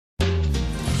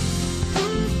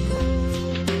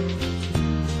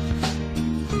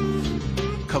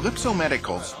Calypso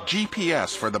Medical's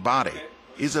GPS for the body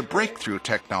is a breakthrough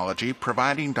technology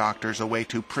providing doctors a way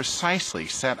to precisely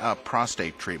set up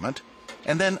prostate treatment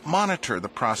and then monitor the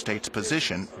prostate's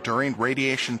position during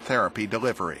radiation therapy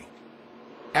delivery.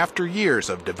 After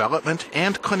years of development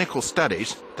and clinical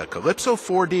studies, the Calypso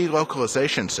 4D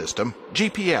localization system,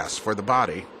 GPS for the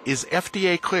body, is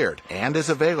FDA cleared and is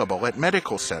available at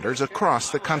medical centers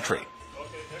across the country.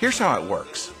 Here's how it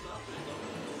works.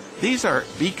 These are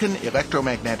beacon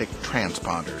electromagnetic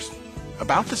transponders,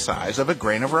 about the size of a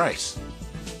grain of rice.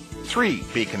 3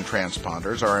 beacon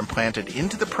transponders are implanted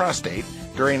into the prostate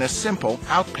during a simple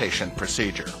outpatient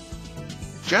procedure.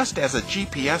 Just as a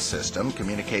GPS system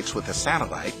communicates with a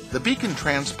satellite, the beacon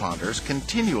transponders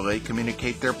continually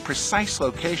communicate their precise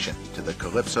location to the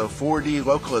Calypso 4D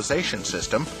localization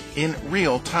system in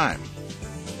real time.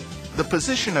 The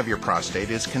position of your prostate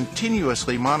is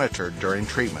continuously monitored during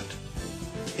treatment.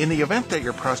 In the event that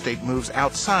your prostate moves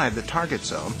outside the target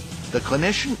zone, the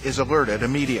clinician is alerted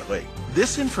immediately.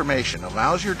 This information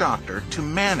allows your doctor to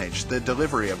manage the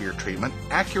delivery of your treatment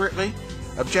accurately,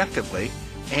 objectively,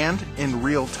 and in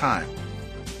real time.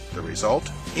 The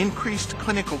result? Increased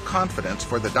clinical confidence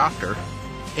for the doctor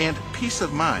and peace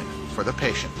of mind for the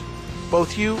patient.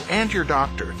 Both you and your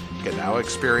doctor can now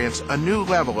experience a new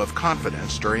level of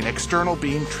confidence during external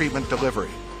beam treatment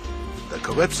delivery. The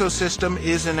Calypso system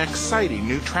is an exciting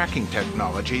new tracking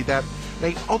technology that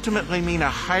may ultimately mean a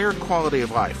higher quality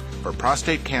of life for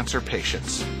prostate cancer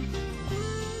patients.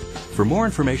 For more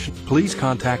information, please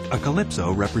contact a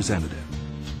Calypso representative.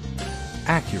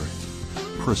 Accurate,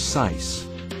 precise,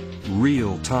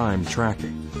 real-time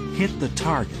tracking. Hit the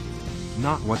target,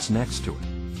 not what's next to it.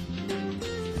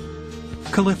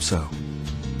 Calypso.